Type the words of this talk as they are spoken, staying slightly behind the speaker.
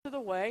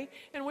way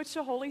in which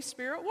the Holy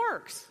Spirit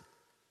works.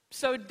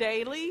 So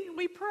daily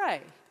we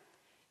pray.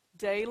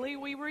 Daily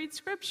we read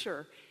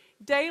Scripture.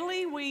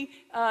 Daily we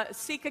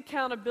seek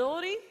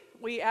accountability.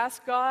 We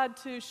ask God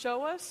to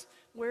show us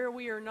where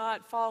we are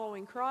not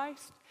following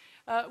Christ.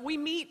 We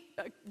meet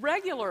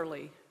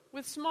regularly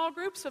with small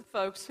groups of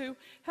folks who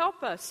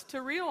help us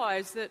to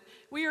realize that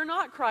we are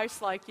not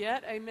Christ-like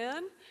yet.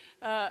 Amen?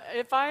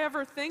 If I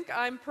ever think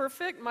I'm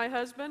perfect, my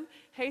husband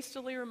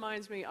hastily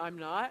reminds me I'm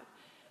not.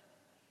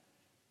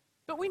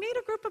 But we need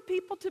a group of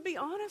people to be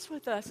honest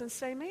with us and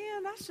say,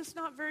 man, that's just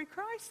not very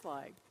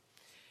Christ-like.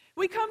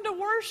 We come to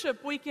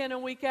worship week in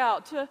and week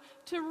out to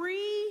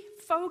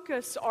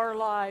refocus our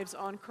lives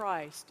on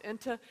Christ and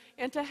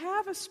to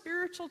have a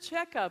spiritual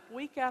checkup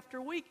week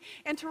after week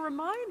and to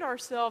remind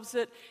ourselves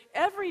that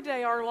every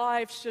day our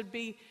lives should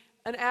be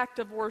an act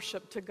of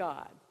worship to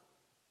God.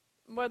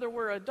 Whether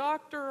we're a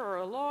doctor or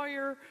a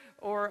lawyer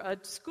or a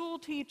school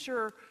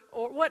teacher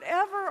or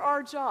whatever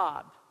our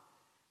job,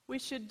 we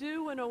should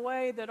do in a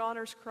way that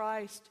honors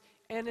Christ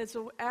and is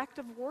an act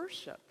of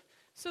worship.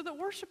 So that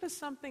worship is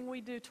something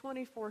we do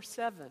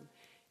 24/7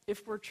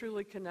 if we're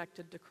truly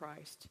connected to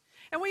Christ.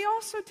 And we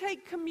also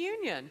take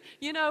communion.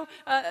 You know,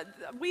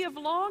 we have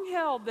long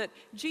held that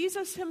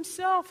Jesus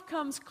himself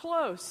comes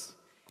close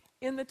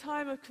in the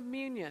time of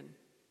communion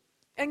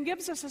and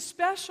gives us a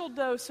special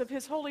dose of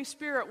his Holy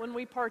Spirit when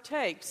we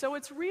partake. So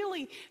it's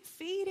really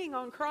feeding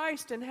on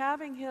Christ and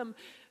having him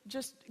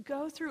just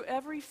go through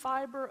every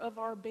fiber of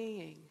our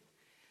being.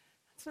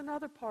 That's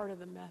another part of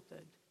the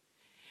method.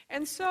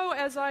 And so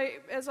as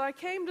I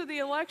came to the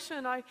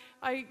election,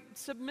 I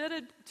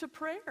submitted to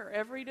prayer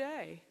every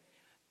day.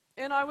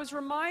 And I was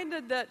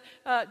reminded that,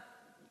 I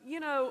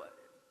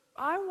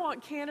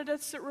want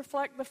candidates that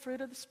reflect the fruit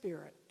of the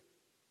Spirit,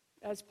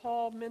 as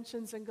Paul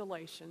mentions in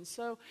Galatians.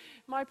 So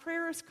my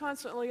prayer is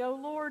constantly, oh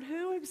Lord,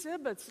 who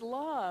exhibits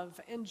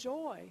love and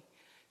joy,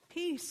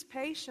 peace,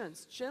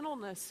 patience,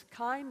 gentleness,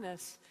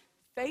 kindness,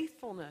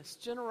 faithfulness,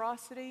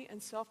 generosity,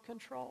 and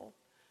self-control?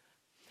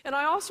 And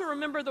I also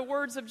remember the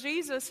words of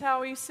Jesus,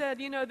 how he said,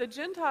 the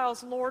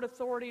Gentiles lord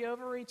authority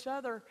over each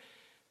other,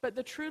 but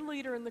the true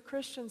leader in the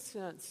Christian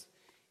sense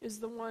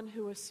is the one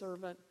who is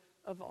servant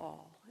of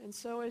all. And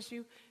so as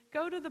you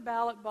go to the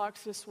ballot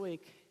box this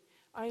week,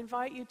 I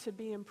invite you to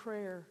be in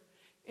prayer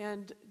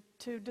and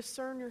to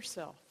discern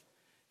yourself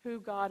who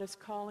God is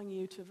calling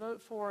you to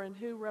vote for and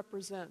who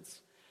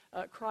represents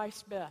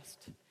Christ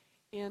best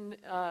in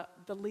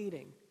the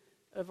leading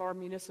of our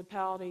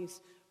municipalities,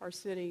 our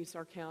cities,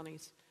 our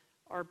counties,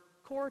 our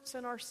courts,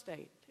 and our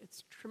state.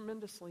 It's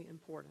tremendously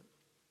important.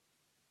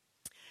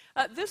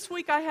 This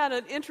week I had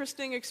an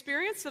interesting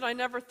experience that I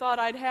never thought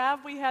I'd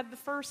have. We had the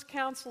first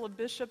Council of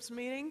Bishops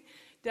meeting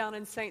down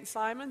in St.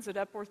 Simons at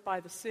Epworth by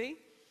the Sea.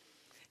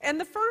 And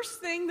the first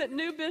thing that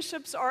new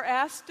bishops are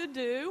asked to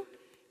do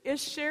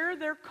is share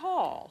their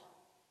call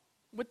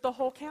with the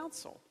whole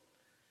council,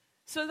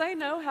 so they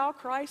know how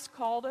Christ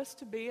called us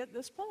to be at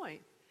this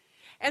point.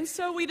 And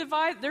so we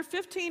divide, there are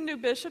 15 new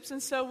bishops,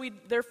 and so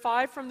there are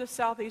 5 from the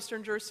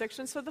southeastern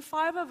jurisdiction. So the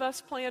 5 of us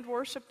planned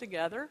worship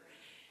together,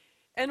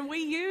 and we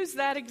use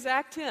that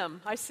exact hymn,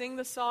 I Sing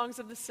the Songs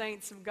of the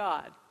Saints of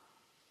God.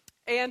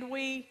 And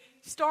we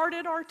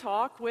started our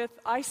talk with,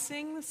 I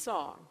Sing the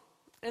Song.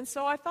 And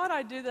so I thought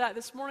I'd do that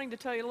this morning to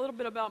tell you a little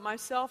bit about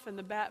myself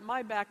and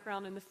my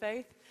background in the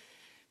faith.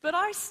 But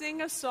I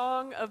sing a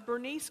song of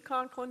Bernice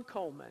Conklin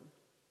Coleman.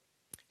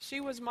 She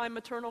was my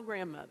maternal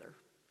grandmother.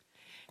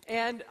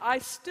 And I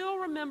still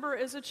remember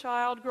as a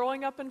child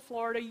growing up in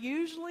Florida,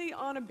 usually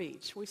on a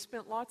beach. We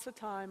spent lots of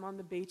time on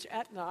the beach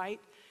at night.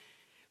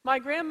 My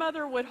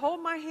grandmother would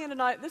hold my hand at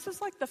night. This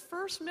is like the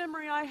first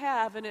memory I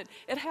have, and it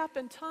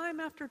happened time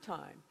after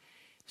time.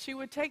 She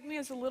would take me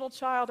as a little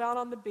child out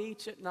on the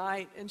beach at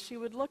night, and she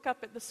would look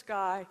up at the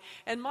sky.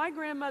 And my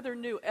grandmother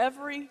knew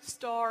every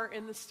star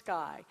in the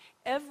sky,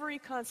 every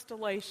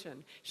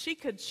constellation. She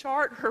could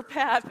chart her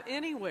path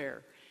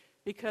anywhere,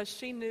 because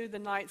she knew the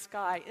night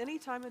sky any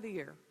time of the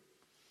year.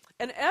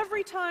 And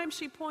every time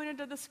she pointed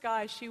to the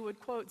sky, she would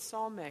quote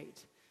Psalm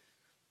 8.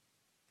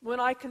 When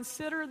I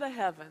consider the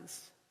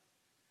heavens,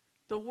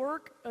 the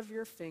work of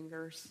your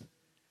fingers,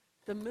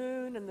 the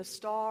moon and the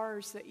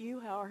stars that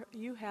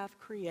you have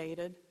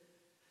created,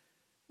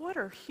 what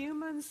are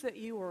humans that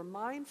you are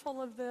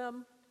mindful of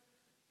them?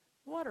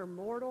 What are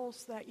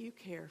mortals that you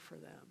care for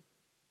them?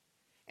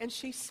 And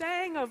she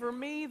sang over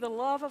me the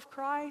love of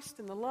Christ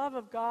and the love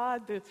of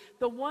God,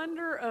 the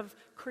wonder of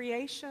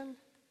creation.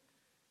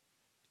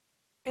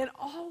 And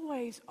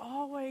always,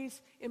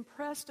 always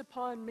impressed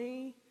upon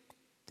me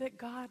that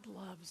God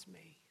loves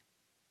me.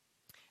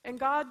 And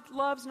God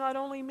loves not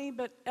only me,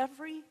 but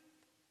every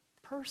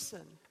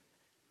person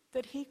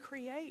that he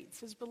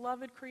creates, his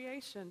beloved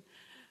creation.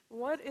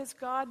 What is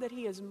God that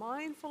he is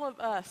mindful of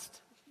us?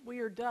 We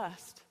are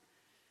dust.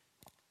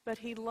 But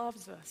he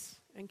loves us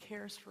and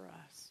cares for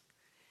us.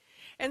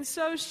 And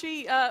so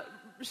she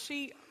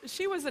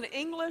was an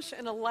English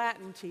and a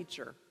Latin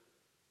teacher.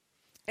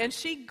 And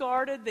she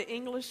guarded the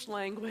English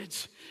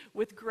language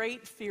with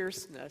great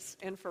fierceness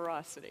and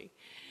ferocity.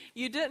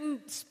 You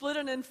didn't split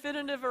an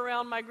infinitive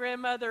around my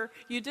grandmother.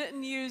 You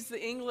didn't use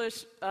the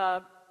English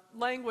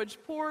language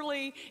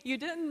poorly. You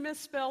didn't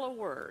misspell a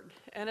word.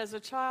 And as a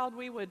child,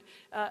 we would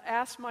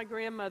ask my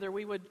grandmother,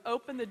 we would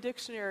open the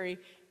dictionary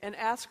and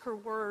ask her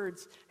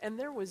words, and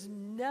there was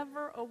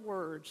never a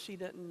word she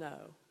didn't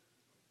know.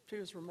 She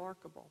was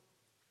remarkable.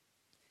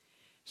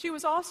 She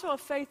was also a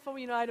faithful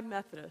United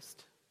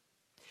Methodist.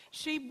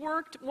 She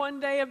worked one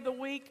day of the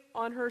week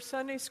on her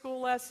Sunday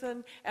school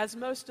lesson as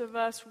most of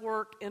us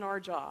work in our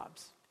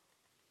jobs.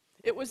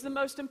 It was the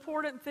most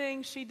important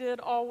thing she did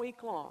all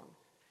week long.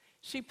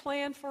 She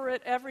planned for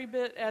it every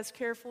bit as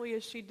carefully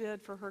as she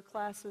did for her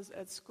classes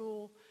at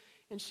school,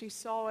 and she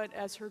saw it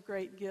as her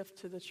great gift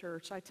to the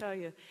church. I tell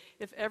you,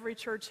 if every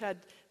church had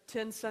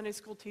 10 Sunday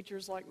school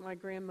teachers like my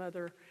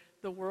grandmother,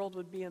 the world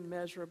would be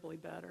immeasurably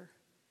better.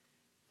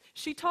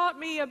 She taught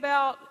me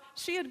about,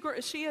 she had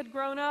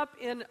grown up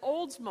in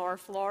Oldsmar,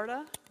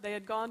 Florida. They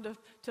had gone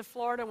to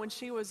Florida when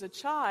she was a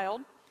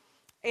child.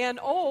 And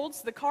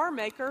Olds, the car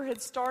maker,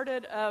 had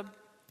started a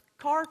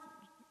car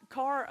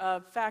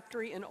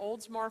factory in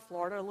Oldsmar,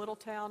 Florida, a little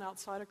town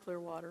outside of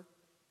Clearwater.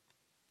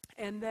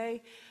 And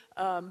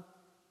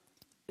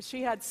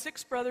she had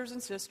 6 brothers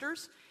and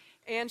sisters.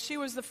 And she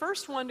was the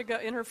first one to go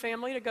in her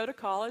family to go to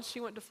college.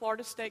 She went to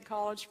Florida State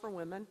College for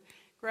Women,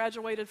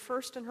 graduated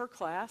first in her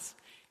class,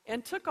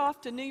 and took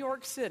off to New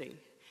York City.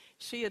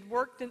 She had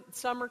worked in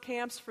summer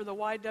camps for the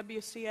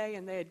YWCA,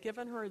 and they had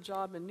given her a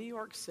job in New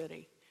York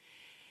City.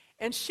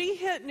 And she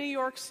hit New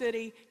York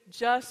City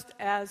just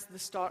as the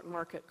stock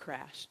market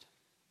crashed.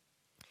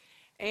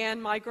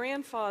 And my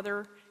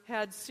grandfather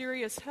had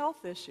serious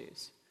health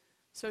issues.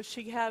 So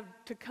she had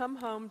to come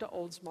home to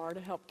Oldsmar to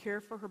help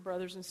care for her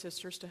brothers and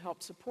sisters, to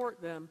help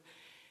support them,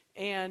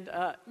 and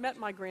met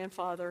my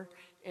grandfather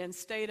and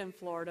stayed in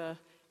Florida,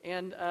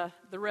 and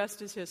the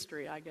rest is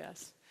history, I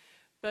guess.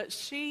 But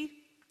she,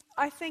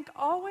 I think,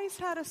 always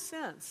had a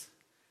sense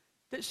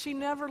that she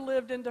never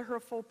lived into her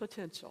full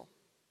potential,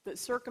 that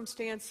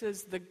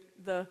circumstances,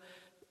 the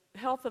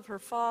health of her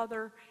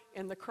father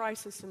and the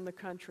crisis in the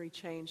country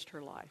changed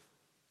her life.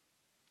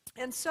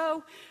 And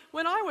so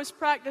when I was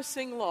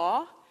practicing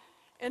law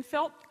and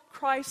felt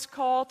Christ's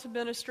call to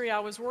ministry,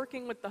 I was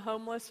working with the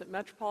homeless at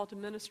Metropolitan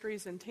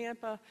Ministries in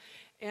Tampa,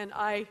 and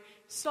I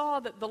saw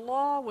that the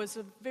law was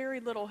of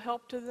very little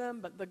help to them,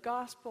 but the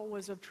gospel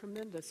was of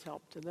tremendous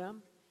help to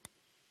them.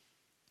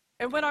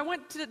 And when I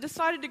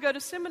decided to go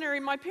to seminary,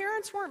 my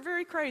parents weren't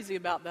very crazy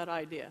about that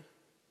idea.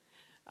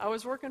 I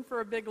was working for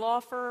a big law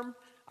firm.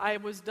 I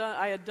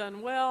had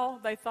done well.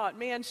 They thought,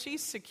 man,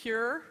 she's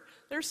secure.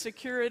 There's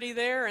security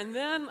there. And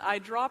then I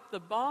dropped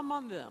the bomb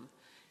on them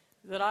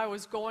that I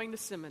was going to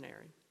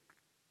seminary.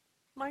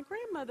 My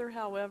grandmother,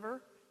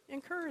 however,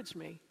 encouraged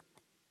me.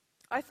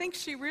 I think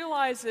she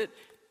realized that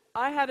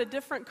I had a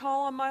different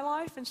call on my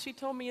life, and she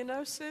told me, you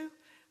know, Sue,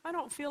 I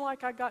don't feel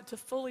like I got to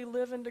fully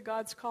live into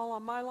God's call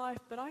on my life,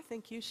 but I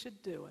think you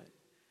should do it.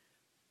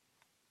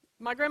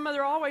 My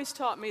grandmother always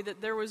taught me that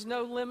there was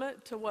no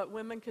limit to what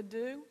women could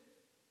do,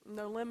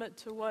 no limit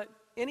to what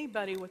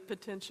anybody with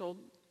potential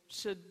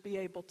should be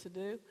able to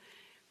do.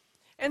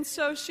 And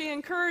so she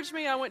encouraged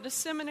me. I went to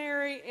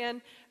seminary,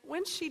 and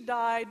when she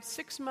died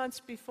 6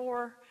 months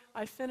before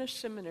I finished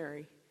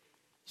seminary,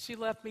 she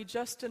left me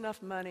just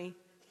enough money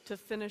to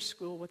finish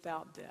school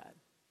without debt.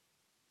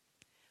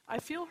 I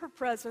feel her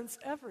presence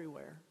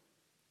everywhere.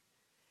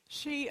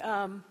 She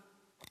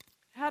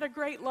had a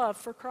great love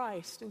for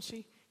Christ, and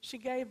she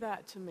gave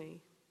that to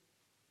me.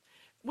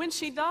 When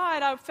she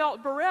died, I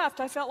felt bereft.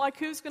 I felt like,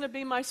 who's going to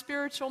be my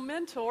spiritual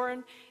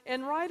mentor?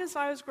 And right as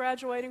I was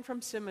graduating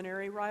from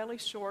seminary, Riley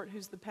Short,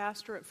 who's the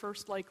pastor at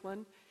First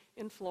Lakeland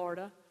in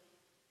Florida,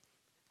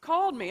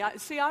 called me.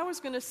 I was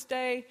going to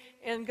stay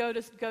and go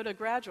to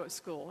graduate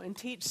school and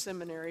teach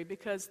seminary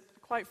because,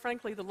 quite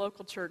frankly, the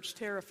local church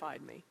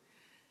terrified me.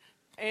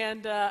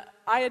 And I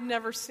had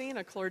never seen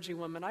a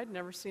clergywoman. I'd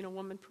never seen a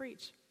woman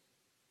preach.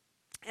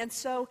 And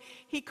so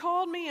he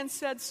called me and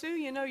said, Sue,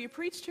 you know, you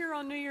preached here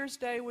on New Year's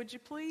Day. Would you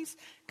please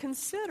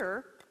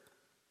consider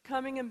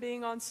coming and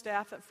being on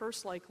staff at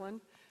First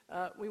Lakeland?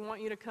 We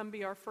want you to come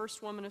be our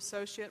first woman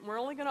associate, and we're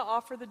only going to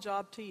offer the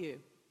job to you.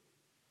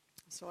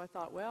 So I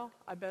thought, well,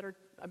 I better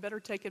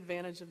take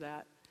advantage of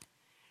that.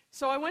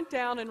 So I went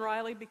down, and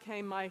Riley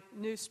became my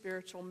new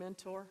spiritual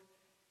mentor,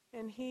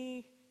 and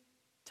he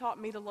taught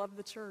me to love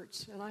the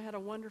church, and I had a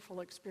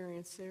wonderful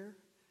experience there.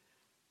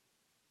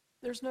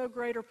 There's no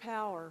greater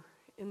power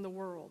in the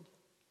world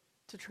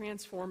to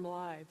transform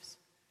lives,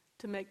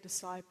 to make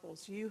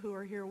disciples. You who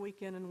are here week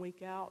in and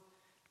week out,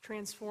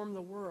 transform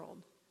the world.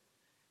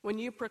 When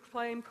you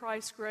proclaim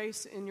Christ's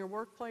grace in your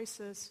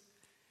workplaces,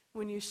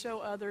 when you show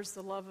others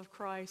the love of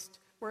Christ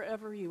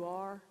wherever you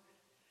are,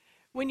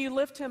 when you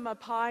lift him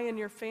up high in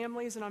your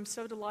families, and I'm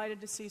so delighted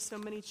to see so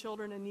many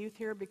children and youth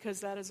here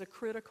because that is a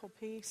critical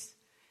piece,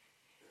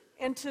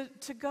 and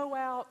to go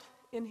out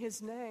in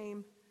his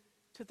name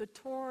to the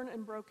torn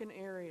and broken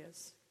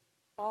areas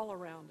all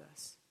around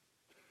us.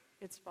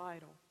 It's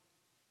vital.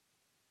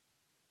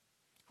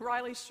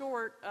 Riley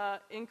Short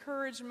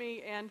encouraged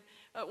me, and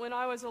when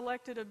I was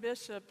elected a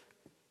bishop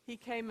He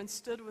came and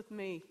stood with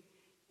me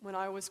when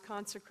I was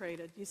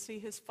consecrated. You see,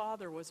 his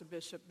father was a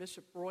bishop,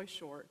 Bishop Roy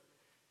Short,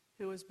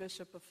 who was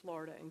Bishop of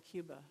Florida and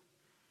Cuba.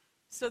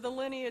 So the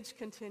lineage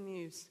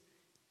continues,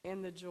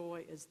 and the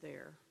joy is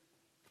there.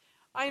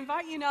 I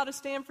invite you now to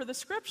stand for the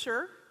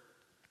scripture,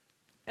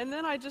 and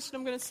then I'm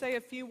going to say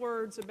a few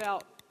words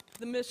about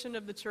the mission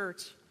of the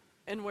church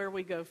and where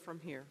we go from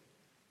here.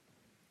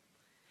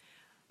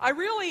 I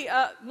really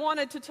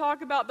wanted to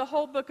talk about the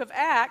whole book of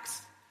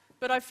Acts,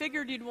 but I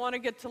figured you'd want to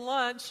get to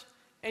lunch,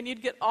 and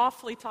you'd get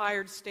awfully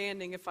tired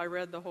standing if I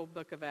read the whole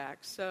book of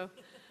Acts. So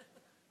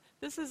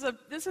this is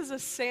a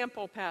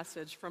sample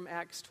passage from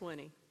Acts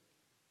 20.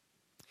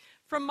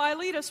 From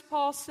Miletus,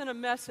 Paul sent a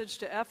message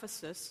to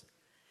Ephesus,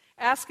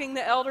 asking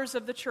the elders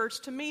of the church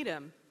to meet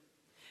him.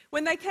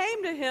 When they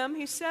came to him,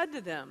 he said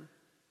to them,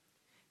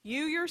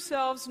 "You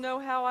yourselves know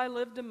how I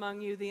lived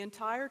among you the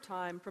entire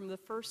time from the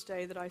first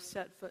day that I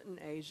set foot in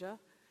Asia,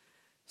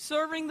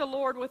 serving the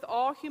Lord with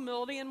all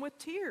humility and with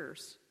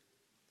tears,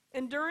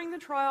 enduring the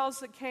trials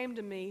that came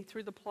to me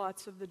through the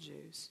plots of the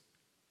Jews.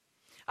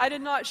 I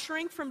did not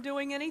shrink from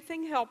doing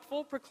anything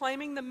helpful,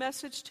 proclaiming the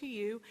message to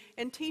you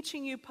and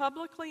teaching you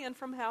publicly and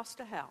from house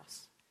to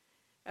house,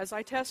 as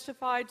I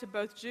testified to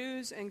both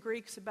Jews and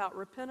Greeks about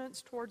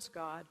repentance towards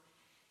God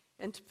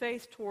and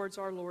faith towards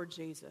our Lord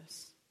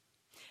Jesus.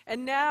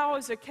 And now,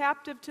 as a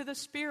captive to the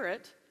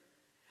Spirit,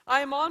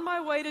 I am on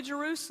my way to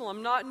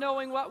Jerusalem, not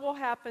knowing what will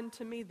happen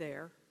to me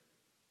there,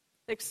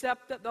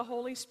 except that the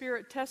Holy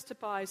Spirit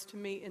testifies to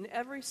me in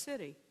every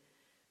city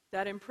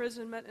that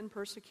imprisonment and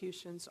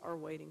persecutions are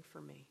waiting for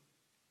me.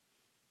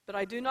 But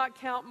I do not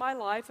count my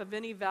life of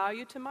any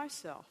value to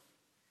myself,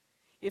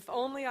 if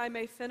only I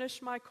may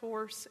finish my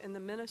course in the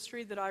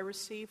ministry that I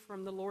received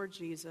from the Lord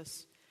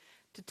Jesus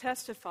to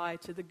testify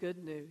to the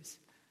good news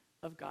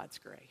of God's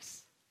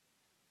grace."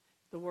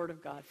 The word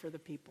of God for the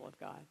people of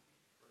God.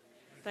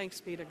 Thanks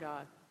be to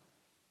God.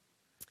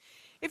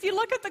 If you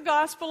look at the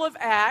Gospel of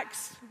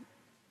Acts,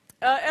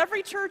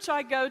 every church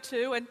I go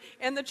to,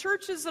 and the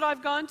churches that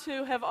I've gone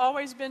to have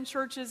always been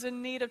churches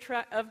in need of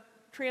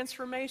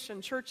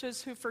transformation,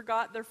 churches who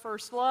forgot their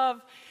first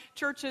love,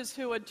 churches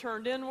who had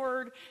turned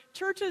inward,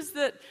 churches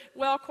that,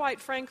 well, quite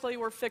frankly,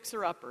 were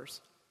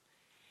fixer-uppers.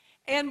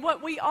 And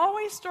what we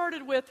always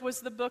started with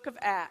was the book of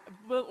Acts.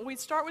 We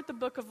start with the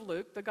book of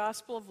Luke, the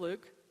Gospel of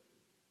Luke.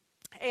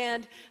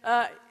 And,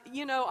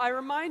 I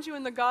remind you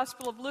in the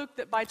Gospel of Luke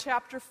that by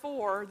chapter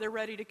 4, they're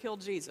ready to kill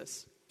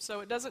Jesus.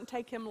 So it doesn't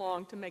take him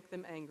long to make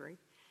them angry.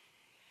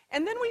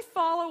 And then we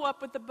follow up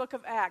with the book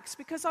of Acts,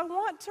 because I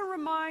want to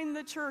remind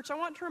the church, I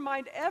want to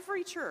remind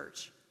every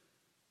church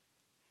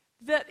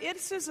that it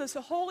is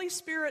a Holy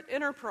Spirit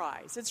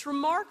enterprise. It's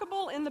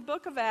remarkable in the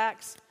book of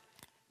Acts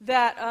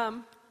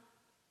that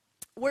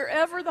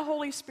wherever the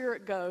Holy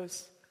Spirit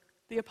goes,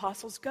 the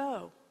apostles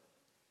go.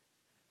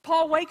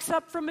 Paul wakes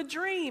up from a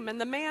dream, and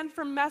the man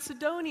from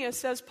Macedonia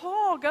says,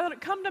 "Paul,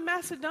 come to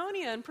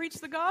Macedonia and preach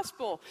the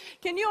gospel."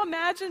 Can you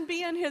imagine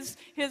being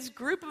his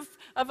group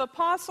of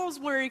apostles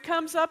where he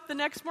comes up the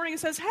next morning and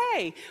says,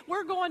 "Hey,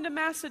 we're going to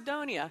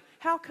Macedonia.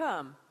 How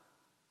come?"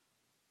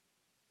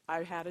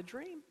 "I had a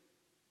dream.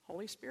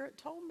 Holy Spirit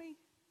told me."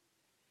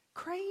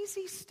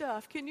 Crazy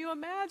stuff. Can you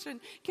imagine?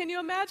 Can you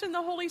imagine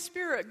the Holy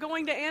Spirit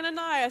going to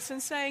Ananias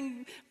and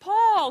saying,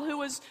 "Paul, who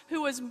was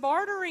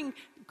martyring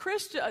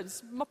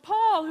Christians,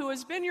 Paul, who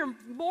has been your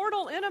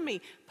mortal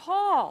enemy,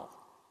 Paul,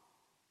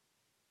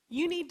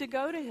 you need to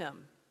go to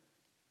him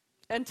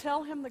and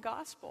tell him the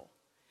gospel."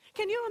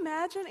 Can you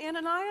imagine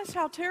Ananias,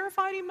 how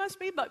terrified he must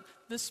be? But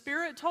the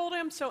Spirit told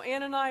him, so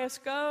Ananias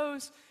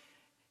goes,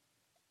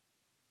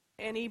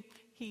 and he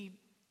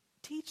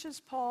teaches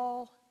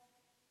Paul,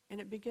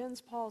 and it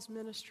begins Paul's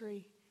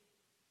ministry,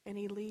 and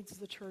he leads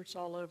the church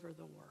all over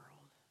the world.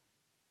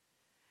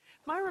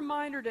 My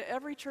reminder to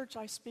every church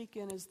I speak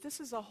in is this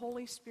is a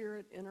Holy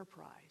Spirit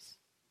enterprise.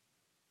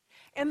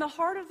 And the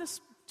heart of this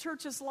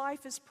church's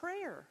life is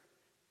prayer.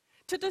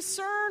 To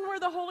discern where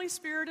the Holy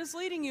Spirit is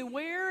leading you.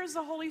 Where is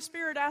the Holy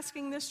Spirit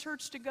asking this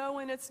church to go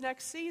in its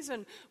next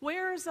season?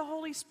 Where is the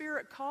Holy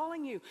Spirit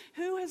calling you?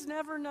 Who has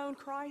never known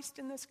Christ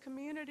in this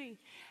community?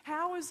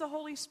 How is the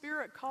Holy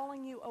Spirit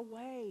calling you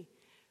away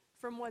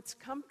from what's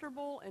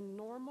comfortable and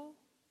normal?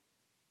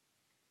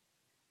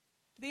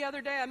 The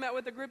other day I met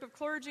with a group of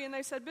clergy, and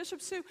they said,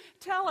 "Bishop Sue,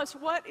 tell us,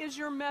 what is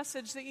your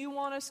message that you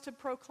want us to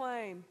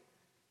proclaim?"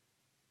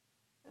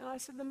 And I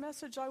said, "The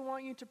message I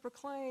want you to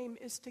proclaim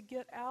is to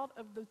get out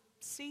of the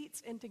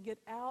seats and to get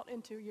out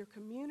into your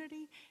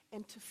community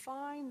and to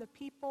find the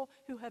people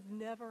who have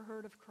never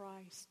heard of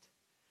Christ."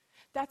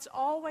 That's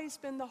always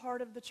been the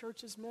heart of the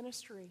church's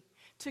ministry,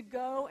 to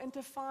go and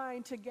to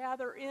find, to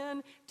gather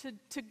in,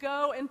 to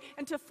go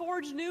and to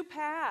forge new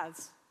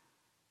paths.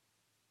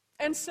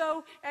 And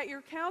so at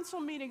your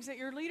council meetings, at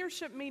your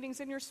leadership meetings,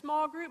 in your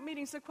small group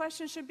meetings, the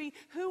question should be,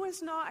 who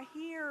is not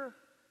here?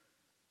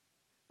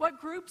 What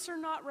groups are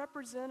not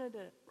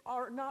represented?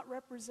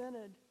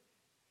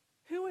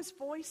 Who is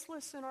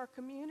voiceless in our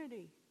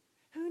community?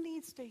 Who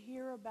needs to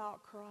hear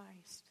about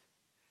Christ?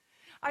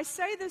 I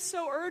say this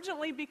so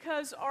urgently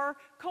because our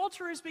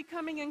culture is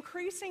becoming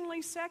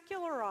increasingly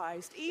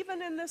secularized,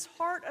 even in this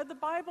heart of the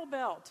Bible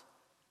Belt.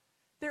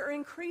 There are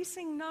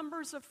increasing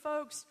numbers of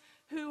folks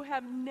who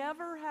have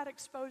never had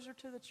exposure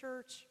to the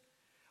church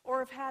or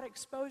have had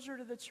exposure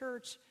to the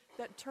church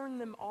that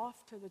turned them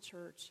off to the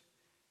church,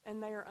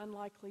 and they are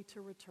unlikely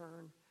to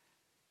return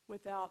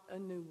without a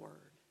new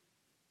word.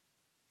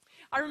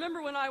 I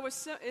remember when I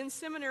was in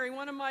seminary,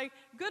 one of my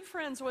good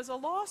friends was a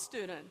law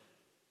student.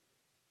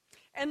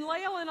 And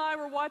Lael and I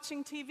were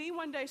watching TV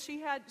one day.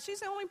 She's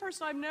the only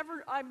person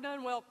I've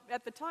known, well,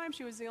 at the time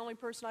she was the only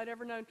person I'd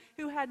ever known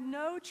who had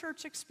no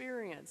church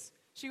experience.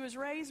 She was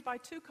raised by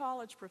 2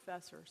 college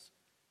professors.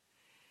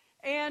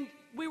 And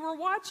we were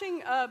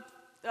watching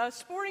a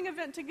sporting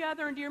event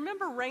together, and do you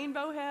remember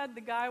Rainbow Head,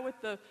 the guy with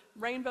the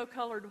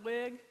rainbow-colored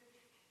wig?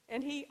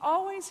 And he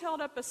always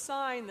held up a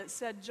sign that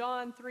said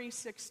John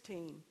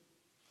 3:16.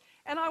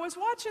 And I was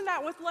watching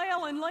that with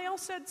Lael, and Lael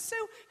said,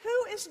 "Sue,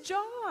 who is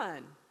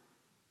John?"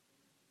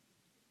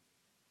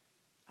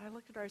 I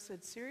looked at her, I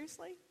said,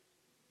 "Seriously?"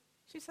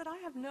 She said, "I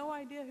have no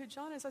idea who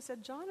John is." I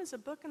said, "John is a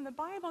book in the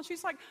Bible." And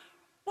she's like,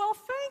 "Well,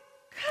 thank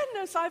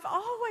goodness, I've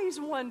always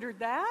wondered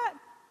that."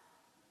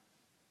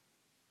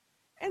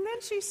 And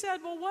then she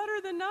said, "Well, what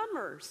are the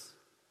numbers?"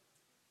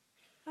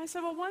 I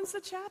said, "Well, one's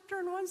the chapter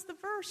and one's the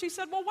verse." She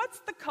said, "Well, what's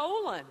the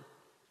colon?"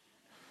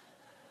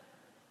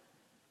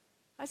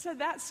 I said,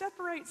 "That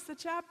separates the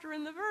chapter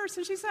and the verse."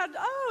 And she said,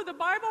 "Oh, the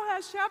Bible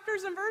has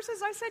chapters and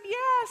verses?" I said,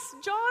 "Yes,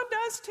 John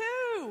does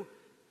too."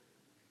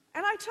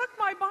 And I took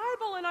my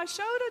Bible and I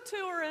showed it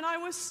to her, and I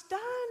was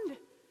stunned.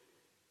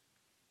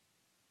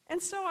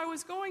 And so I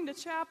was going to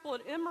chapel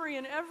at Emory,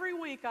 and every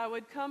week I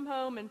would come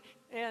home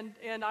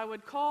and I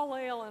would call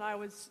Lael,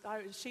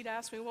 and she'd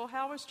ask me, "Well,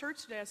 how was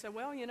church today?" I said,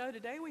 "Well,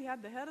 today we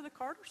had the head of the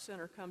Carter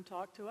Center come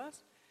talk to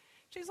us."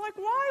 She's like,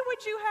 "Why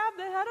would you have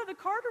the head of the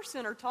Carter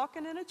Center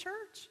talking in a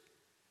church?"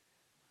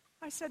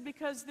 I said,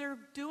 "Because they're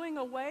doing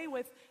away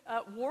with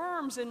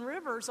worms in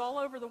rivers all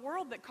over the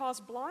world that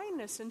cause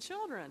blindness in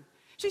children."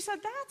 She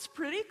said, "That's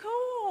pretty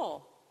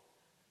cool.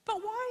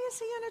 But why is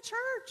he in a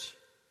church?"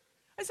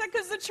 I said,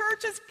 "Because the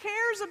church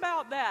cares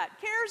about that,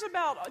 cares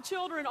about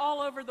children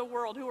all over the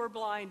world who are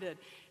blinded."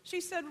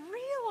 She said,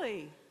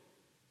 "Really?"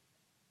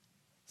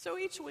 So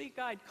each week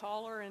I'd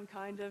call her and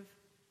kind of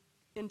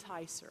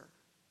entice her.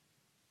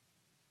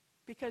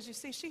 Because you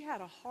see, she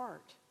had a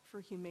heart for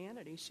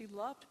humanity. She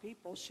loved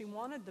people. She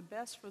wanted the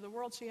best for the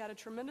world. She had a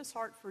tremendous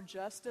heart for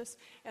justice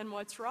and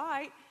what's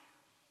right.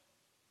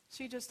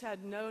 She just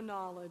had no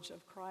knowledge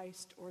of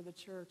Christ or the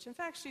church. In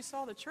fact, she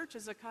saw the church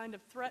as a kind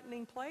of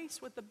threatening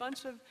place with a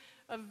bunch of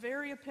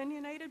very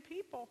opinionated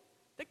people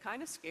that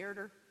kind of scared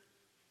her.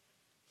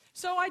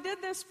 So I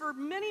did this for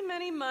many,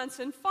 many months,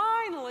 and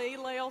finally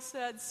Lael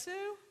said,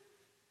 "Sue,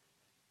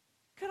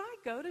 could I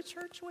go to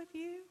church with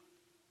you?"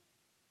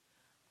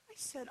 I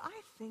said,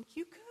 "I think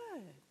you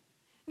could."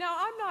 Now,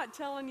 I'm not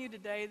telling you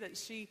today that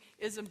she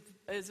is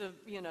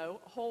a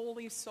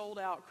wholly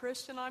sold-out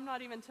Christian. I'm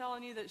not even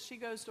telling you that she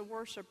goes to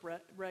worship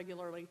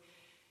regularly.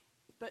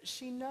 But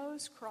she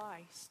knows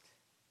Christ.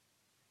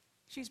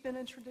 She's been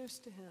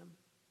introduced to him.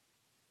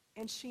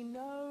 And she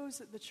knows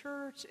that the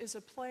church is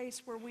a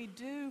place where we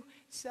do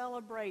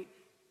celebrate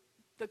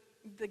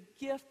the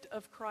gift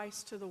of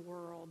Christ to the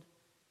world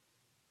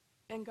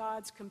and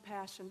God's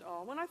compassion to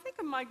all. When I think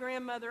of my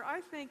grandmother,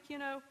 I think,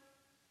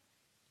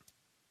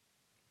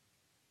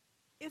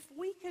 if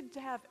we could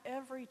have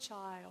every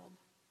child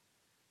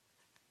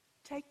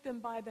take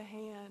them by the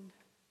hand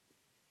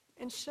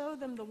and show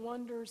them the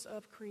wonders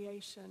of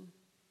creation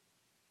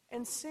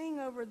and sing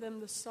over them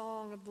the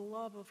song of the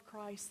love of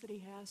Christ that he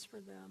has for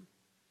them,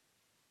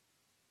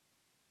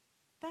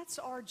 that's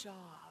our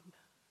job.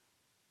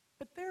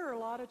 But there are a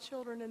lot of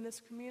children in this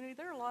community,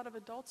 there are a lot of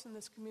adults in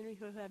this community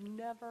who have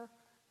never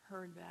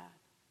heard that.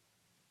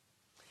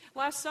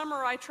 Last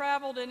summer I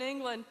traveled in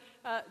England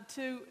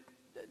to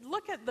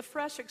look at the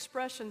fresh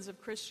expressions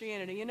of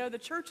Christianity. The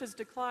church has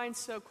declined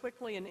so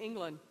quickly in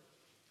England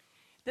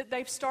that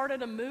they've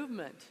started a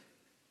movement.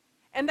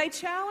 And they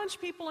challenge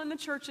people in the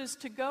churches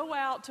to go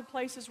out to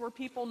places where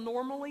people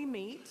normally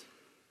meet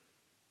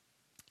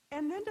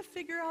and then to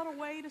figure out a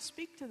way to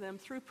speak to them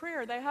through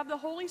prayer. They have the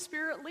Holy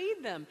Spirit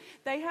lead them.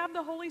 They have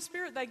the Holy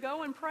Spirit. They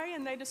go and pray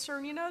and they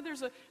discern.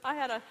 I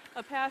had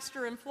a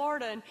pastor in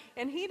Florida,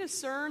 and he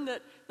discerned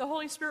that the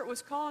Holy Spirit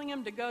was calling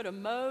him to go to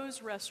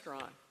Moe's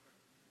restaurant.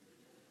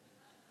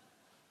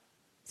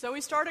 So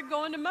he started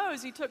going to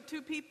Moe's. He took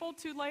 2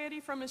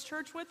 laity from his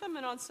church with him,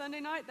 and on Sunday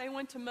night they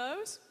went to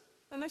Moe's,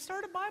 and they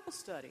started Bible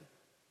study.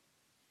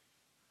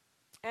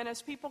 And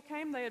as people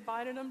came, they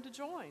invited them to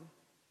join.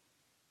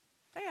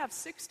 They have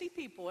 60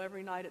 people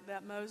every night at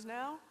that Moe's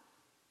now,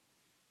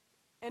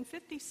 and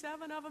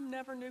 57 of them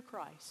never knew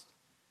Christ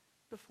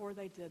before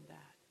they did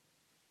that.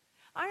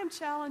 I am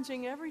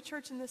challenging every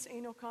church in this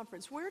annual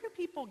conference. Where do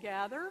people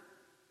gather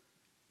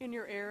in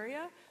your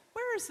area?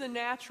 Where is the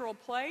natural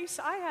place?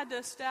 I had to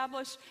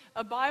establish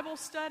a Bible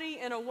study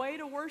and a way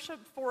to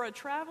worship for a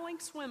traveling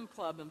swim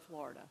club in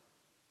Florida.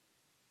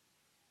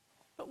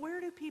 But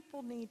where do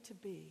people need to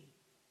be?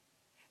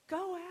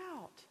 Go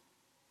out.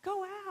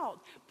 Go out.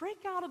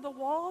 Break out of the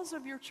walls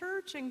of your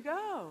church and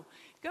go.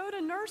 Go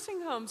to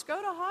nursing homes.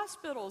 Go to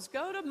hospitals.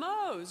 Go to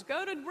Moe's.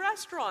 Go to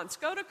restaurants.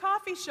 Go to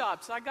coffee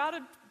shops. I got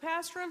a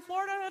pastor in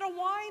Florida at a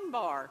wine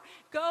bar.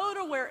 Go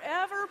to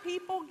wherever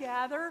people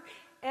gather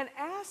and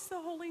ask the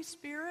Holy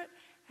Spirit,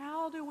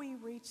 how do we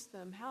reach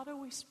them? How do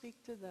we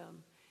speak to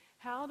them?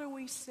 How do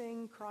we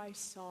sing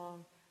Christ's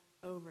song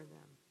over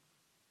them?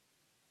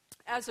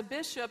 As a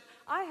bishop,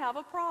 I have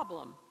a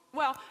problem.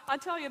 Well, I'll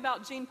tell you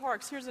about Gene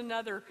Parks. Here's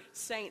another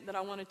saint that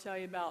I want to tell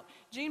you about.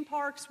 Gene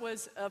Parks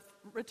was a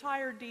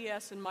retired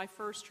DS in my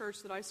first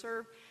church that I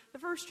served. The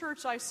first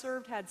church I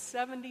served had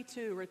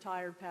 72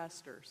 retired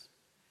pastors.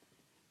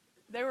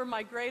 They were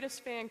my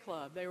greatest fan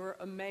club. They were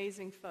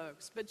amazing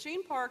folks. But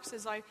Gene Parks,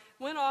 as I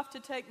went off to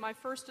take my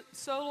first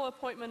solo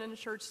appointment in the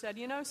church, said,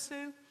 you know,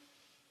 Sue,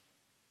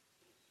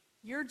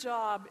 your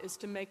job is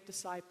to make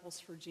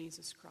disciples for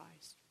Jesus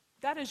Christ.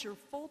 That is your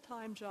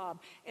full-time job.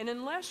 And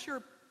unless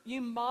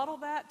you model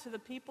that to the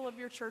people of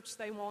your church,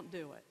 they won't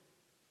do it.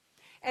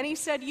 And he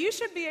said, you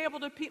should be able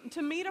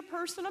to meet a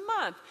person a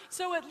month.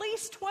 So at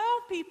least 12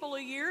 people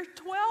a year,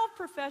 12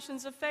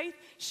 professions of faith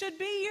should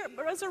be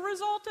as a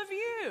result of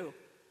you.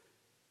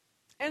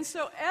 And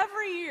so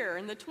every year,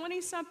 in the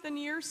 20-something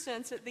years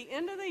since, at the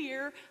end of the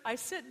year, I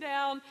sit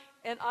down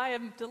and I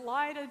am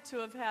delighted to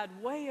have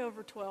had way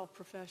over 12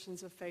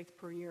 professions of faith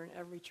per year in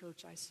every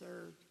church I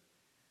served.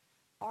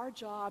 Our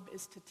job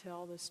is to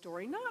tell the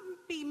story, not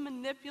be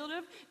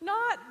manipulative,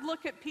 not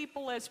look at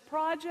people as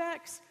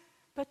projects,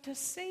 but to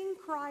sing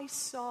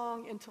Christ's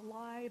song into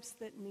lives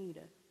that need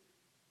it.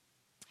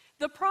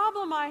 The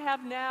problem I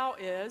have now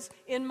is,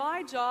 in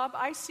my job,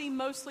 I see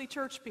mostly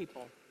church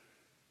people.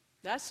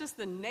 That's just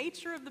the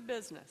nature of the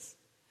business.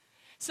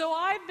 So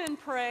I've been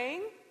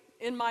praying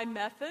in my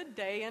method,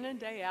 day in and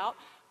day out,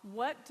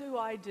 what do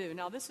I do?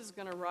 Now, this is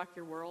going to rock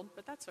your world,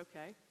 but that's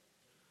okay.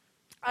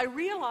 I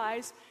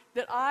realize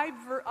that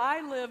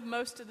I live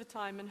most of the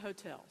time in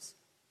hotels.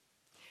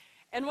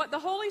 And what the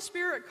Holy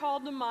Spirit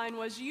called to mind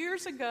was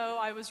years ago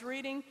I was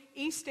reading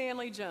E.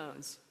 Stanley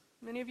Jones.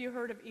 Many of you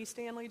heard of E.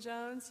 Stanley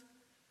Jones?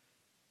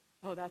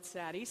 Oh, that's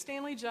sad. E.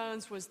 Stanley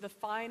Jones was the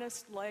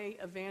finest lay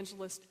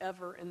evangelist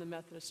ever in the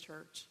Methodist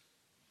Church.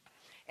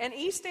 And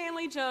E.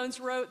 Stanley Jones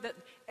wrote that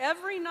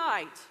every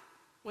night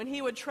when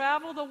he would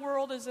travel the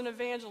world as an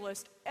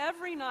evangelist,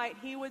 every night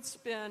he would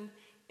spend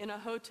in a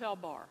hotel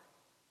bar.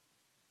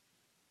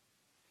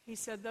 He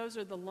said, those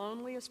are the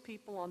loneliest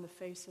people on the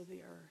face of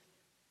the earth.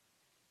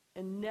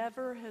 And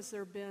never has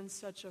there been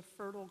such a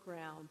fertile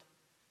ground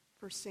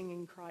for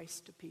singing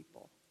Christ to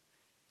people.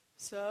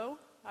 So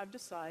I've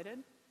decided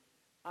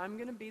I'm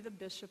going to be the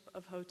bishop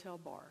of hotel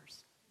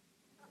bars.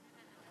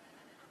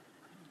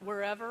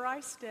 Wherever I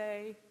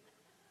stay,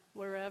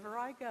 wherever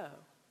I go,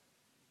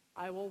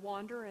 I will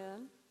wander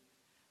in.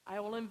 I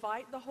will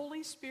invite the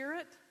Holy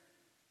Spirit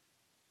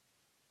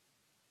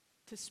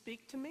to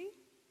speak to me,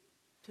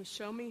 to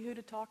show me who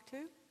to talk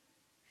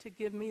to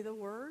give me the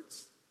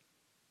words.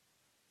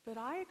 But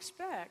I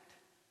expect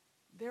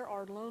there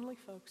are lonely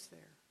folks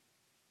there.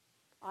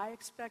 I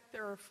expect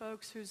there are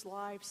folks whose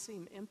lives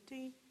seem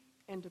empty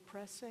and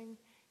depressing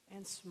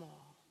and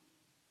small.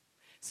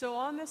 So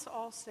on this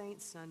All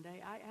Saints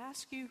Sunday, I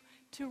ask you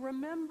to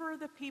remember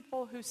the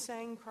people who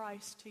sang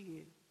Christ to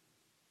you,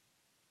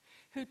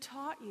 who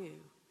taught you,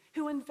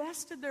 who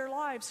invested their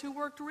lives, who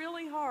worked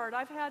really hard.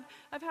 I've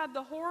had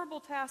the horrible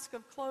task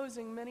of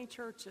closing many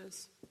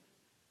churches.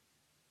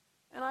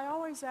 And I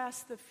always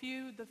ask the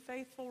few, the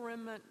faithful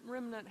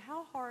remnant,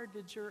 how hard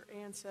did your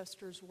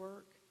ancestors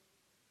work?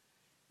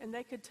 And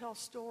they could tell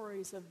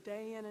stories of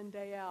day in and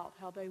day out,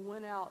 how they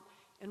went out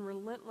and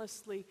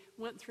relentlessly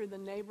went through the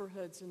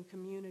neighborhoods and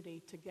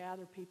community to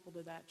gather people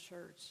to that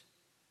church.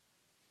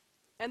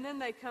 And then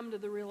they come to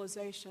the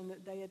realization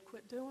that they had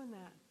quit doing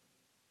that.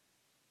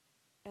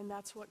 And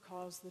that's what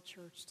caused the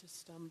church to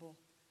stumble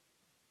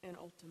and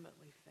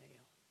ultimately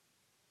fail.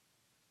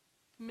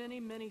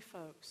 Many, many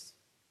folks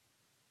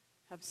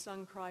have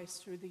sung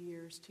Christ through the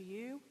years to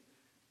you,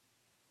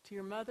 to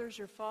your mothers,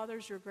 your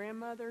fathers, your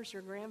grandmothers,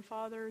 your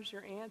grandfathers,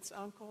 your aunts,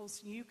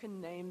 uncles. You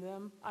can name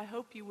them. I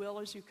hope you will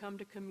as you come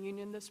to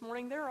communion this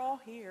morning. They're all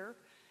here.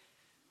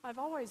 I've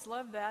always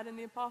loved that. In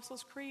the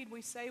Apostles' Creed,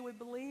 we say we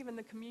believe in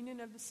the communion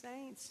of the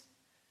saints.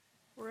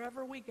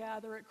 Wherever we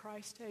gather at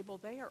Christ's table,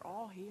 they are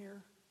all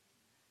here,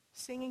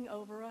 singing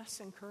over us,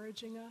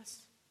 encouraging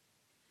us,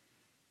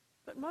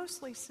 but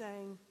mostly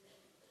saying,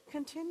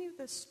 continue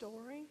this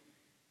story.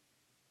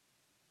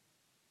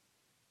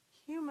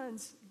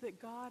 Humans that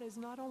God is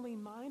not only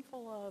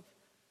mindful of,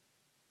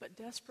 but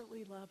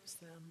desperately loves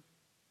them.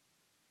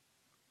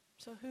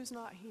 So who's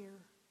not here?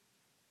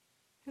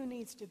 Who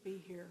needs to be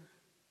here?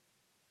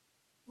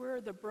 Where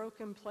are the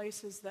broken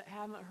places that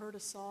haven't heard a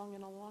song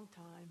in a long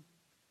time?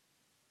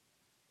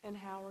 And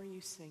how are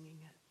you singing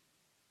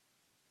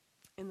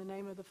it? In the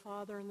name of the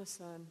Father, and the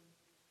Son,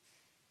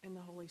 and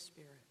the Holy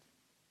Spirit.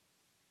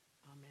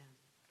 Amen.